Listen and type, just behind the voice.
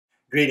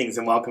Greetings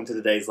and welcome to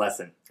today's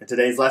lesson. In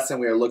today's lesson,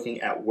 we are looking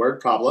at word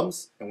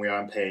problems, and we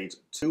are on page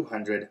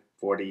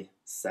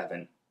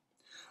 247.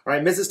 All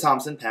right, Mrs.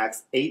 Thompson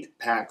packs 8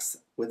 backpacks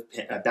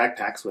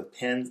with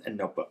pens and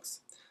notebooks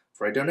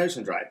for a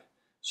donation drive.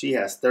 She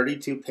has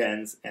 32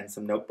 pens and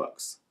some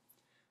notebooks.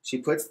 She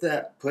puts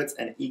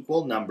an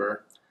equal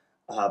number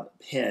of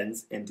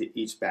pens into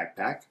each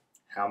backpack.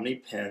 How many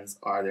pens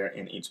are there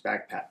in each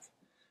backpack?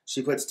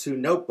 She puts 2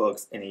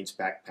 notebooks in each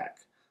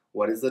backpack.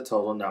 What is the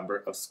total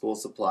number of school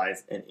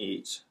supplies in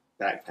each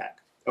backpack?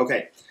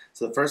 Okay,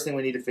 so the first thing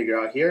we need to figure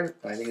out here,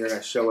 and I think they're going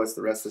to show us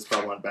the rest of this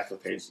problem on the back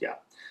of the page. Yeah.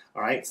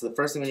 All right, so the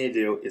first thing we need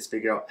to do is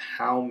figure out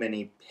how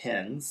many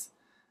pens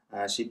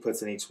she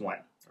puts in each one.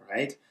 All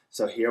right,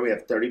 so here we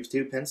have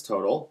 32 pens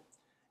total,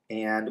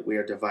 and we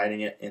are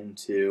dividing it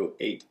into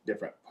 8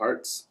 different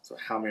parts. So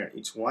how many are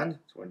each one?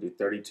 So we're going to do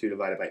 32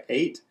 divided by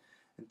 8,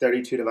 and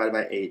 32 divided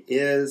by 8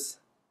 is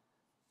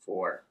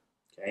 4.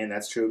 Okay, and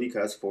that's true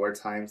because 4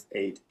 times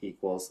 8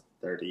 equals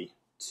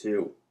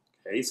 32.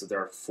 Okay, so there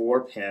are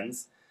 4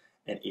 pens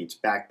in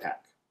each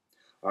backpack.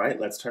 All right,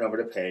 let's turn over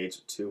to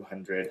page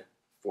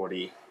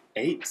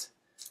 248.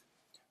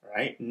 All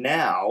right,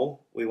 now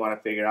we want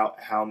to figure out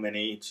how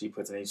many she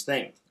puts in each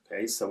thing.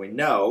 Okay, so we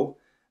know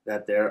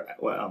that there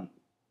were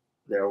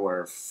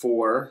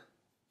 4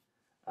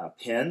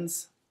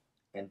 pens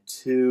and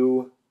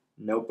 2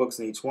 notebooks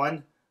in each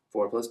one.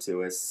 4 plus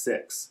 2 is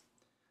 6.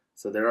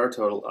 So there are a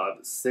total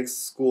of 6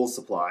 school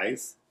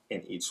supplies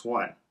in each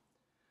one,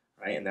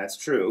 right? And that's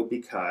true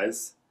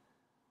because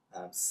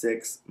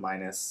 6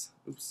 minus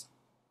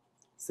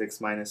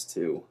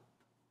 2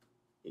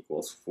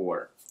 equals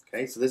 4.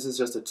 Okay, so this is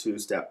just a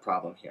 2-step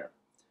problem here.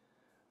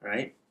 All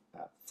right,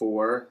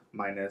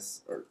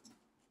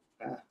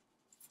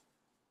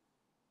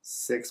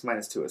 6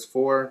 minus 2 is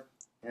 4,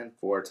 and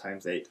 4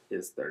 times 8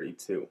 is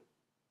 32.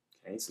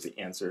 Okay, so the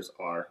answers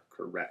are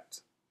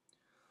correct.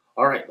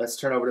 All right, let's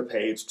turn over to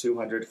page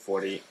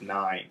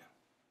 249.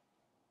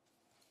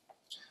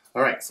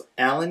 All right, so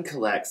Alan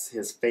collects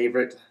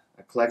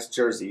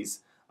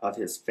jerseys of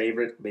his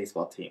favorite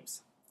baseball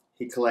teams.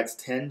 He collects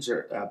 10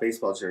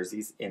 baseball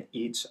jerseys in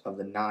each of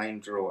the 9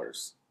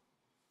 drawers.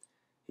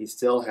 He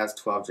still has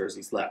 12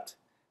 jerseys left.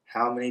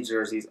 How many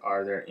jerseys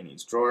are there in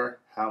each drawer?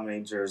 How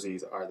many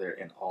jerseys are there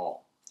in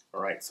all?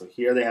 All right, so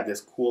here they have this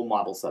cool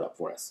model set up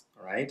for us.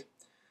 All right,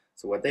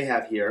 so what they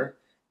have here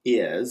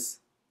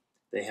is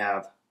they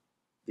have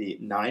the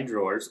 9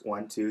 drawers,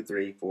 1, 2,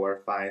 3,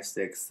 4, 5,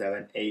 6,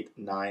 7, 8,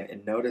 9,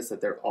 and notice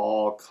that they're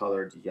all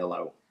colored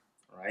yellow,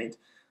 right?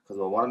 Because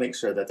we'll want to make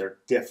sure that they're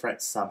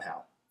different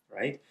somehow,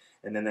 right?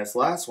 And then this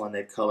last one,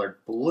 they've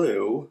colored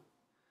blue,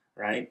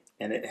 right?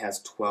 And it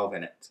has 12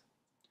 in it.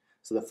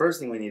 So the first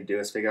thing we need to do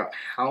is figure out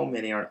how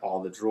many are in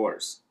all the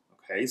drawers,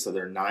 okay? So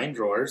there are 9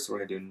 drawers, so we're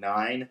going to do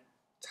 9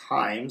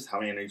 times, how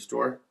many in each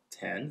drawer?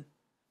 10,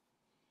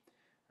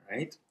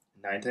 right?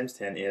 9 times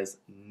 10 is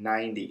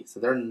 90. So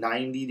there are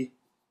 90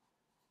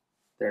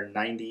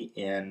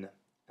 in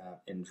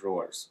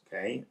drawers,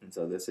 okay? And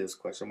so this is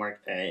question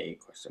mark A,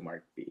 question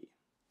mark B,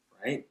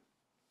 right?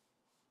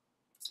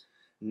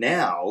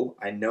 Now,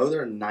 I know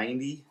there are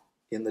 90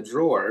 in the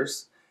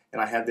drawers,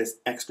 and I have this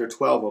extra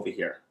 12 over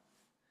here.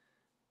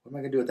 What am I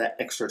going to do with that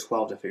extra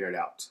 12 to figure it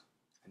out?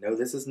 I know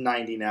this is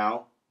 90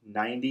 now.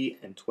 90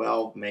 and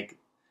 12 make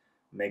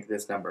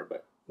this number,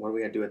 but what are we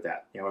going to do with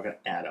that? We're going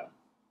to add them,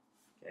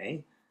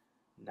 okay?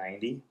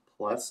 90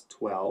 plus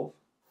 12.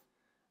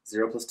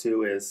 0 plus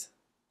 2 is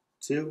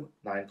 2.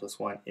 9 plus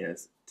 1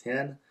 is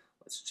 10.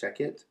 Let's check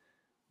it.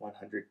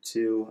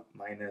 102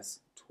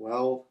 minus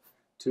 12.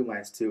 2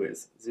 minus 2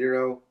 is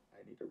 0. I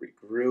need to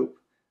regroup.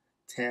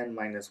 10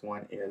 minus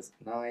 1 is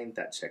 9.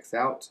 That checks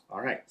out.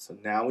 All right, so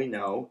now we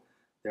know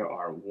there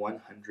are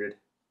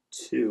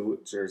 102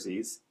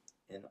 jerseys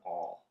in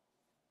all.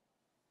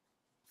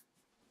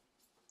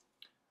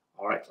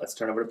 All right, let's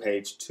turn over to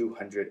page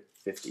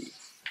 250.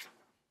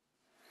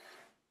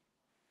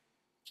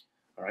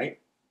 All right.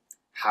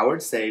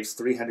 Howard saves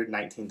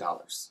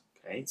 $319.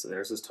 Okay, so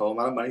there's his total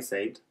amount of money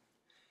saved.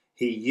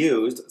 He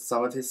used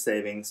some of his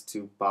savings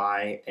to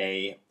buy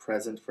a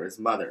present for his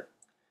mother.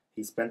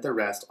 He spent the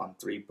rest on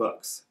 3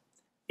 books.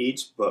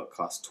 Each book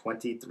cost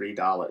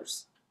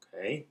 $23.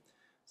 Okay,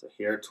 so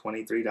here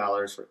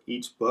 $23 for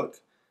each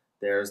book.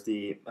 There's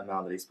the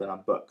amount that he spent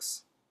on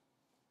books.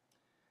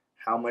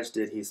 How much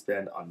did he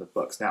spend on the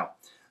books? Now,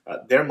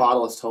 their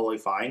model is totally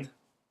fine.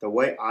 The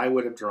way I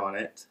would have drawn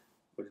it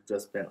would have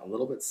just been a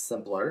little bit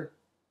simpler.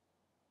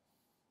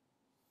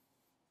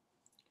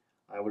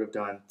 I would have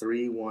done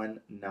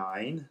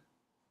 319.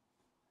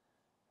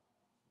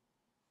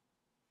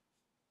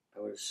 I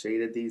would have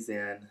shaded these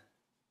in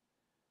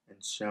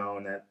and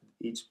shown that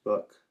each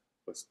book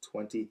was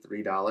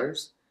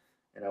 $23.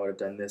 And I would have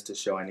done this to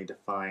show I need to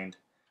find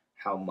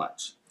how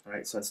much. All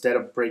right, so instead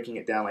of breaking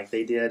it down like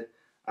they did,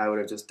 I would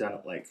have just done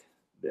it like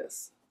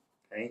this.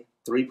 Okay,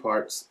 3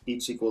 parts,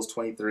 each equals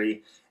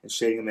 23, and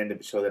shading them in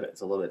to show that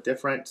it's a little bit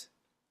different,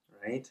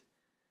 right?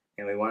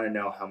 And we want to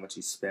know how much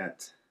he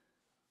spent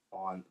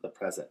on the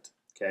present.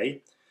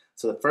 Okay,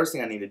 So the first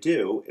thing I need to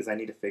do is I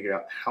need to figure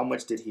out how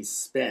much did he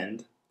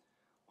spend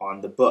on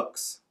the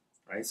books,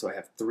 right? So I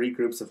have 3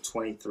 groups of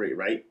 23,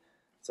 right?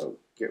 So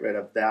get rid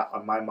of that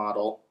on my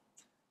model.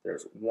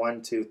 There's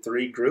 1, 2,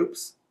 3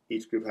 groups.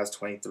 Each group has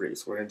 23.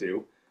 So we're going to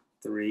do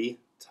 3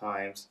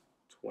 times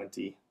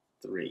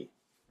 23,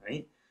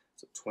 right?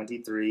 So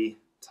 23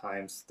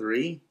 times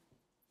 3.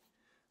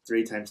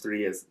 3 times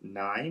 3 is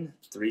 9.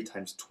 3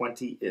 times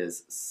 20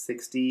 is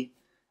 60.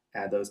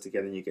 Add those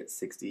together and you get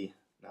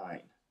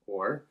 69.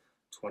 Or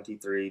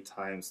 23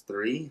 times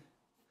 3.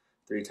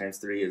 3 times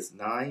 3 is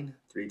 9.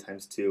 3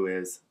 times 2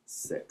 is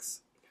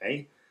 6.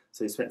 Okay,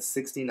 so you spent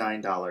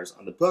 $69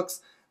 on the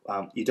books.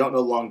 You don't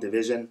know long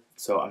division,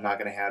 so I'm not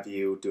going to have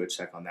you do a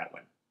check on that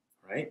one.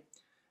 All right,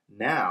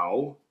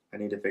 now I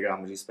need to figure out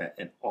how much you spent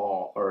in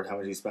all, or how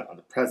much you spent on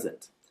the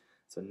present.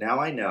 So now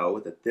I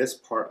know that this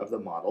part of the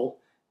model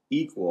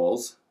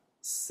equals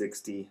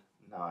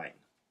 69.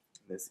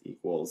 This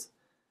equals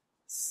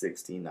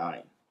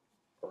 69.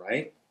 All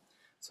right.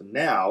 So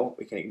now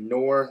we can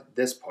ignore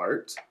this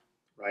part,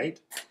 right?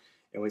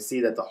 And we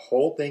see that the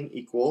whole thing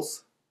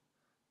equals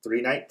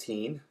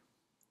 319.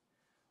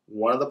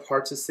 One of the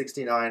parts is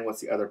 69.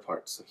 What's the other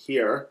part? So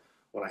here,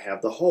 when I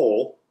have the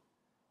whole,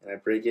 and I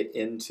break it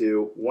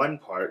into one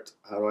part,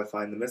 how do I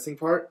find the missing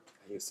part?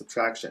 I use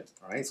subtraction.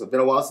 All right, so it's been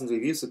a while since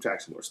we've used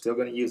subtraction, but we're still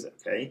going to use it,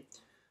 okay?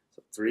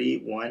 So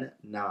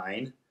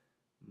 319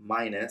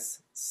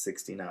 minus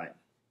 69.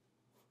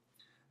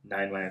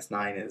 9 minus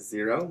 9 is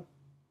 0.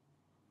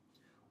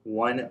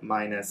 1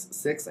 minus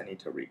 6, I need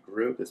to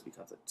regroup. This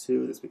becomes a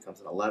 2. This becomes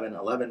an 11.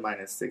 11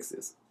 minus 6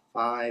 is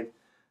 5.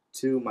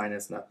 2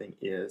 minus nothing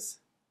is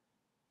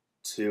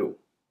 2.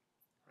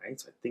 All right,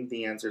 so I think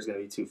the answer is going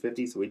to be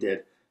 250. So we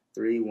did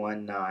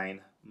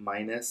 319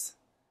 minus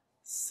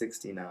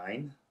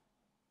 69.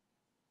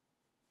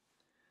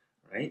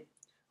 All right,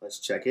 let's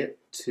check it.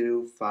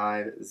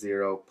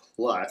 250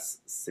 plus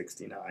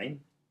 69.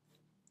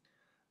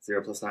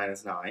 0 plus 9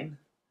 is 9.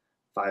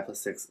 5 plus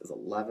 6 is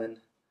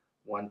 11.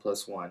 1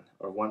 plus 1,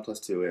 or 1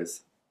 plus 2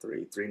 is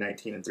 3.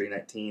 319 and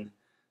 319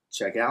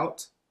 check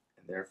out,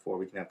 and therefore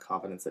we can have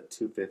confidence that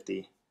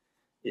 250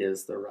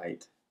 is the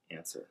right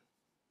answer.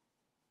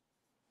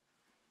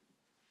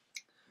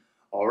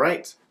 All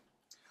right.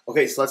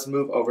 Okay, so let's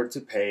move over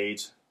to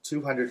page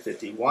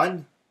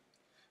 251.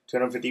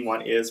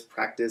 251 is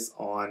practice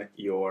on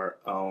your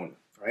own.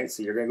 All right,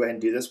 so you're going to go ahead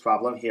and do this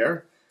problem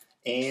here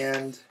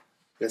and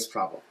this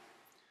problem.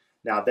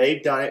 Now,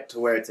 they've done it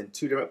to where it's in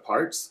 2 different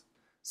parts,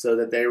 so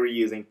that they were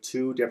using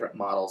 2 different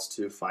models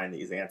to find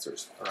these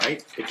answers. All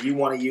right. If you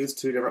want to use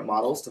 2 different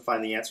models to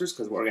find the answers,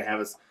 because what we're going to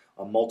have is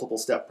a multiple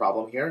step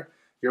problem here,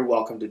 you're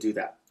welcome to do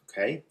that.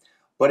 Okay.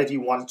 But if you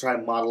want to try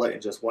and model it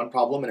in just one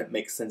problem and it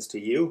makes sense to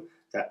you,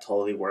 that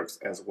totally works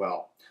as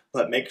well.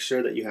 But make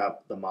sure that you have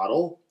the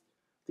model,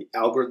 the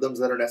algorithms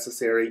that are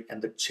necessary,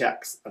 and the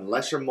checks.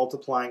 Unless you're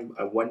multiplying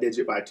a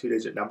 1-digit by a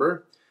 2-digit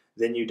number,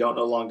 then you don't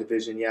know long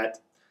division yet,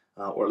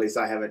 or at least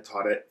I haven't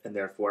taught it, and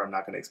therefore I'm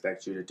not going to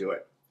expect you to do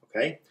it.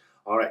 Okay?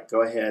 All right,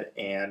 go ahead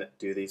and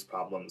do these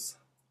problems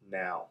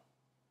now.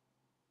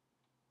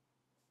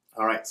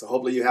 All right, so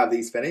hopefully you have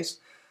these finished.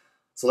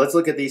 So let's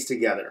look at these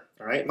together.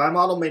 All right, my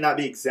model may not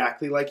be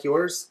exactly like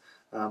yours,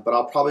 but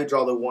I'll probably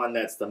draw the one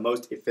that's the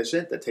most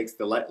efficient, that takes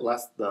the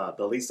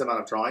least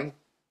amount of drawing.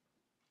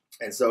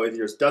 And so if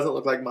yours doesn't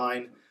look like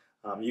mine,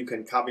 you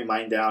can copy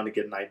mine down to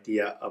get an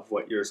idea of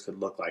what yours could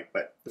look like.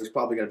 But there's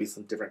probably going to be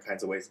some different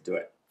kinds of ways to do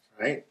it.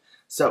 All right,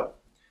 so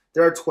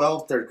there are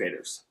 12 third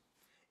graders.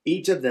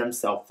 Each of them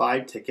sell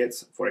 5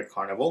 tickets for a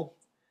carnival.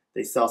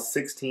 They sell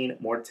 16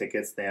 more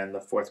tickets than the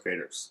 4th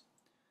graders.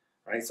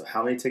 All right, so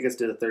how many tickets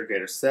do the 3rd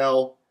graders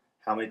sell?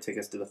 How many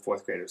tickets do the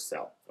 4th graders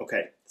sell?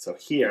 Okay, so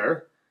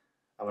here,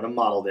 I'm going to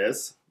model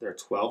this. There are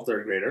 12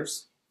 3rd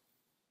graders.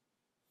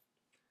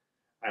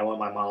 I want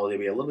my model to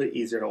be a little bit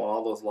easier. I don't want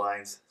all those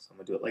lines, so I'm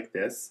going to do it like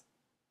this.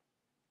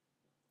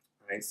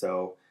 All right,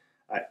 so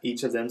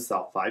each of them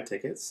sell 5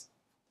 tickets.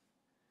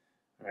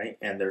 All right,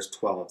 and there's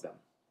 12 of them.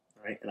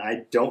 Right? And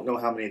I don't know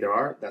how many there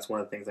are. That's one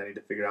of the things I need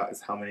to figure out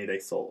is how many they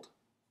sold.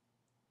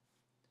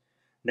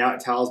 Now it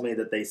tells me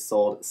that they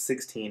sold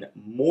 16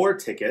 more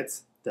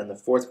tickets than the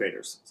 4th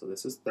graders. So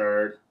this is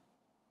 3rd.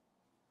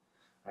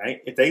 All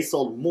right? If they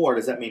sold more,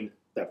 does that mean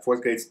that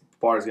 4th grade's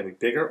bar is going to be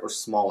bigger or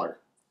smaller?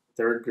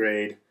 3rd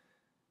grade,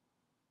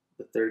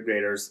 the 3rd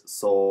graders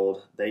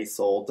sold,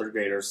 3rd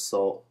graders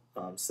sold,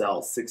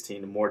 sell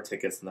 16 more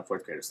tickets than the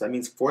 4th graders. So that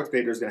means 4th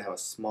grader is going to have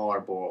a smaller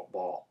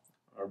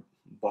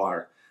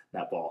bar,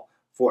 not ball.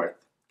 4th,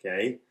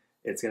 okay,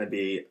 it's going to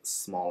be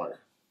smaller.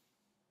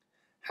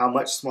 How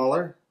much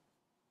smaller?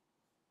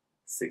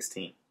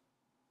 16.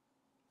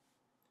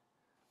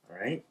 All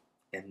right,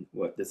 and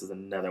this is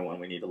another one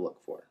we need to look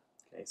for.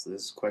 Okay, so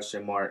this is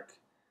question mark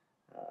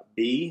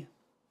B.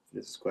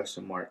 This is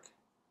question mark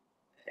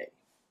A.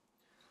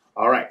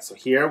 All right, so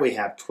here we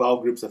have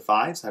 12 groups of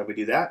 5s. How do we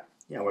do that?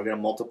 Yeah, we're going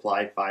to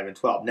multiply 5 and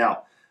 12.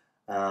 Now,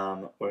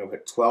 we're going to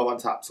put 12 on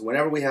top. So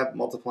whenever we have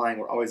multiplying,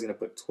 we're always going to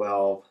put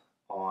 12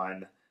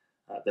 on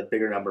the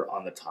bigger number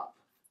on the top.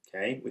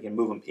 Okay, we can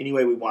move them any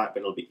way we want,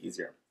 but it'll be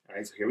easier. All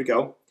right, so here we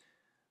go.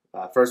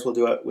 First, we'll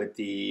do it with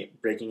the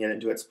breaking it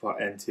into its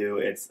parts.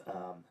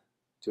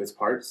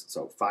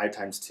 So 5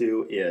 times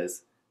 2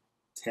 is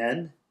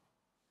 10.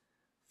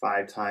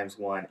 5 times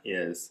 1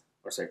 is,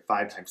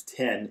 5 times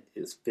 10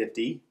 is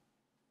 50.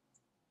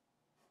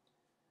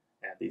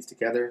 Add these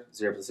together.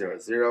 0 plus 0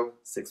 is 0.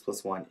 6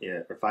 plus 1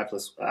 is,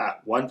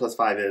 1 plus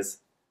 5 is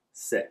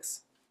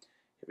 6.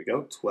 Here we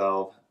go.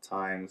 12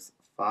 times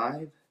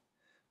 5.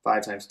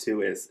 5 times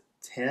 2 is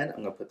 10. I'm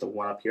going to put the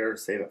 1 up here,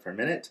 save it for a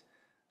minute.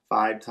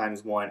 5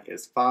 times 1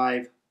 is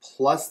 5,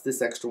 plus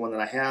this extra one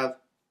that I have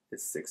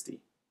is 60.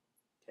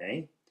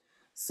 Okay,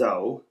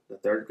 so the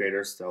 3rd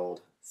grader sold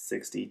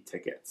 60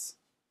 tickets.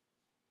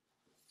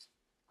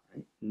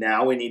 Right.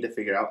 Now we need to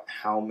figure out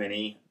how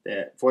many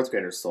the 4th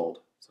graders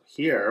sold. So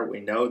here we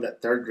know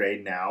that 3rd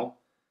grade now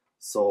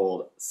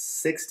sold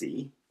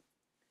 60,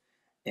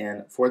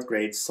 and 4th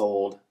grade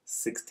sold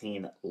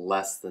 16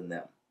 less than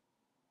them.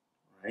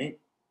 Right?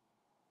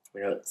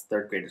 We know that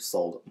 3rd graders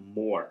sold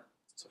more.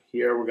 So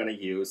here we're going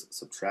to use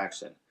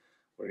subtraction.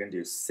 We're going to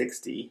do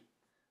 60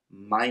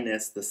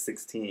 minus the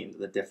 16,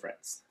 the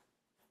difference.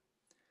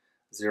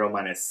 0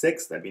 minus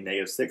 6, that'd be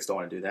negative 6. Don't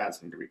want to do that,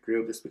 so I need to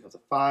regroup. This becomes a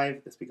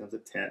 5, this becomes a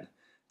 10.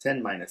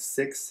 10 minus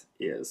 6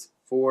 is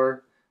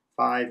 4.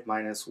 5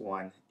 minus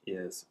 1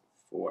 is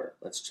 4.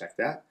 Let's check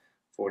that.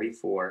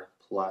 44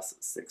 plus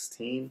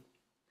 16.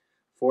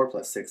 4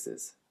 plus 6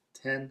 is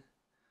 10.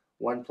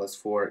 1 plus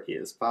 4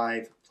 is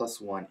 5.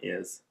 Plus 1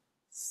 is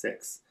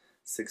 6.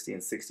 60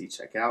 and 60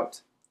 check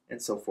out.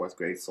 And so 4th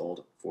grade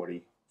sold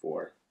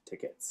 44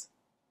 tickets.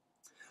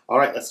 All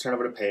right, let's turn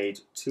over to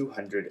page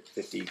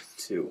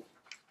 252.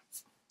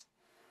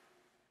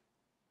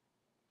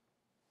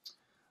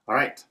 All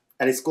right,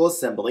 at a school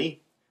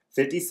assembly,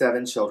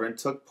 57 children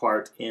took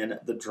part in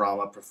the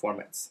drama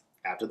performance.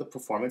 After the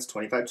performance,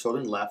 25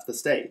 children left the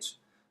stage.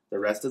 The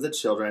rest of the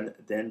children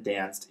then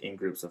danced in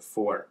groups of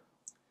 4.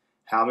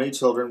 How many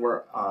children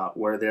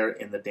were there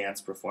in the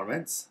dance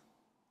performance?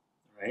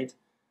 Right.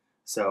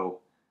 So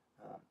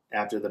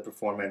after the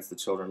performance, the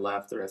children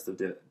left. The rest of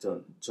the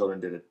children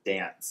did a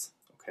dance.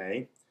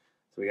 Okay.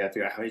 So we got to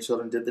figure out how many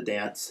children did the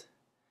dance.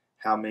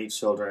 How many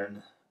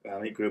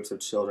groups of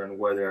children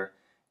were there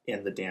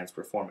in the dance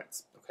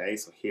performance? Okay.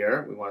 So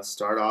here we want to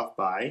start off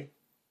by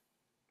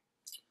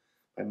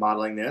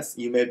modeling this.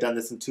 You may have done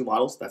this in 2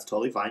 models. That's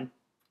totally fine.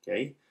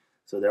 Okay.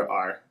 So there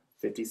are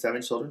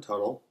 57 children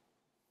total.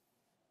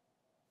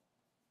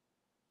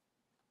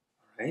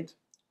 All right.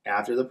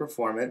 After the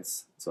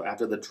performance, so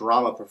after the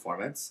drama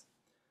performance,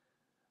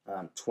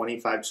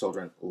 25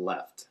 children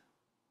left.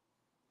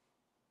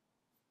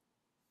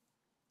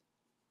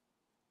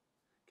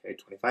 Okay,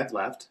 25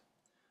 left.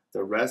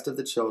 The rest of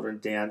the children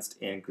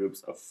danced in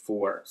groups of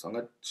 4. So I'm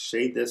going to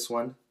shade this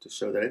one to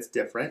show that it's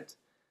different.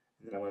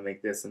 And then I'm going to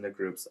make this into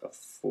groups of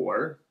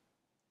 4.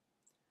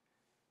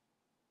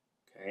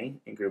 Okay,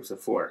 in groups of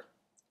 4.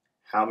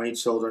 How many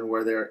children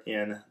were there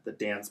in the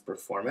dance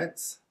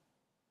performance?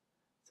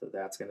 So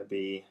that's going to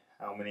be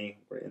how many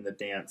were in the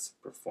dance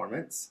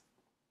performance.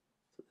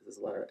 So this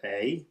is letter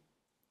A.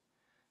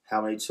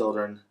 How many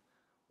children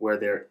were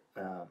there?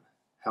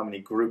 How many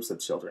groups of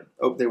children?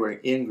 Oh, they were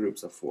in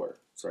groups of 4.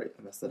 Sorry,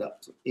 I messed that up.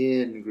 So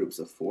in groups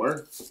of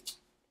 4.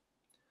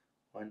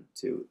 1,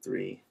 2,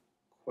 3,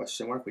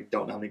 question mark. We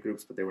don't know how many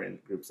groups, but they were in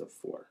groups of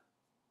 4.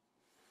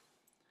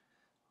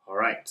 All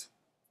right.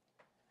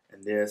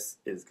 And this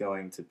is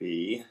going to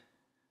be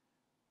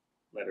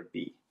letter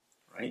B.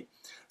 Right?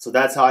 So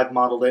that's how I've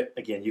modeled it.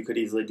 Again, you could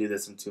easily do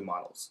this in 2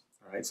 models.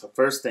 All right, so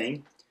first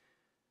thing,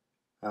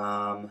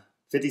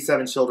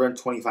 57 children,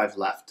 25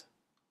 left.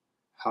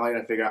 How am I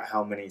going to figure out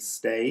how many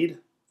stayed?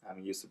 I'm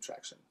going to use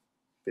subtraction.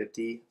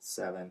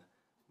 57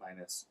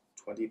 minus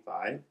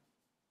 25.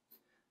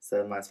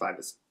 7 minus 5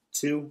 is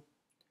 2.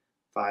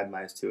 5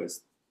 minus 2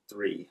 is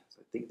 3.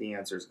 So I think the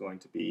answer is going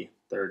to be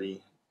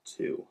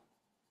 32.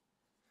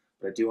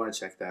 But I do want to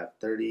check that.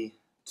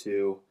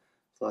 32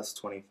 plus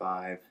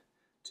 25.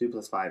 2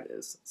 plus 5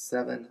 is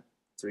 7.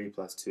 3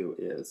 plus 2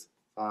 is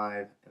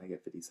 5. And I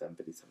get 57,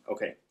 57.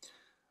 Okay.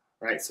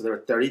 All right, so there were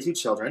 32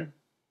 children.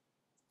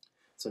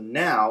 So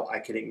now I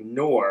can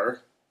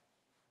ignore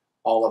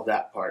all of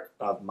that part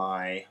of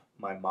my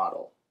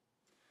model.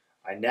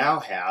 I now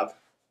have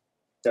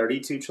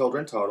 32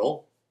 children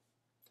total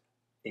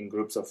in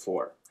groups of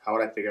 4. How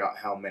would I figure out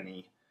how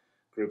many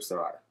groups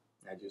there are?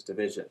 I'd use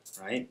division,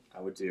 right?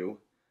 I would do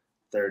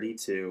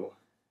 32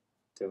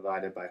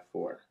 divided by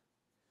 4.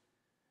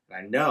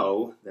 I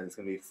know that it's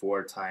going to be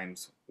 4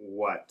 times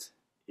what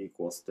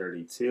equals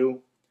 32?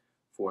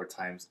 4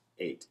 times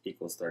 8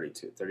 equals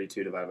 32.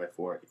 32 divided by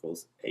 4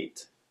 equals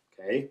 8.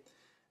 Okay?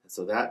 And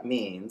so that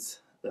means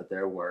that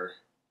there were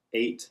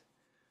 8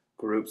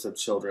 groups of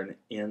children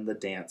in the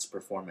dance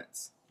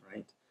performance.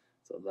 Right?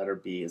 So letter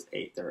B is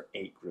 8. There are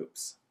 8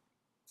 groups.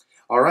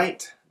 All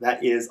right.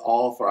 That is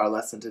all for our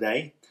lesson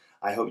today.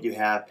 I hope you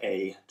have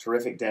a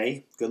terrific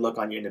day. Good luck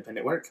on your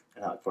independent work,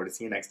 and I look forward to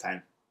seeing you next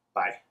time.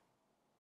 Bye.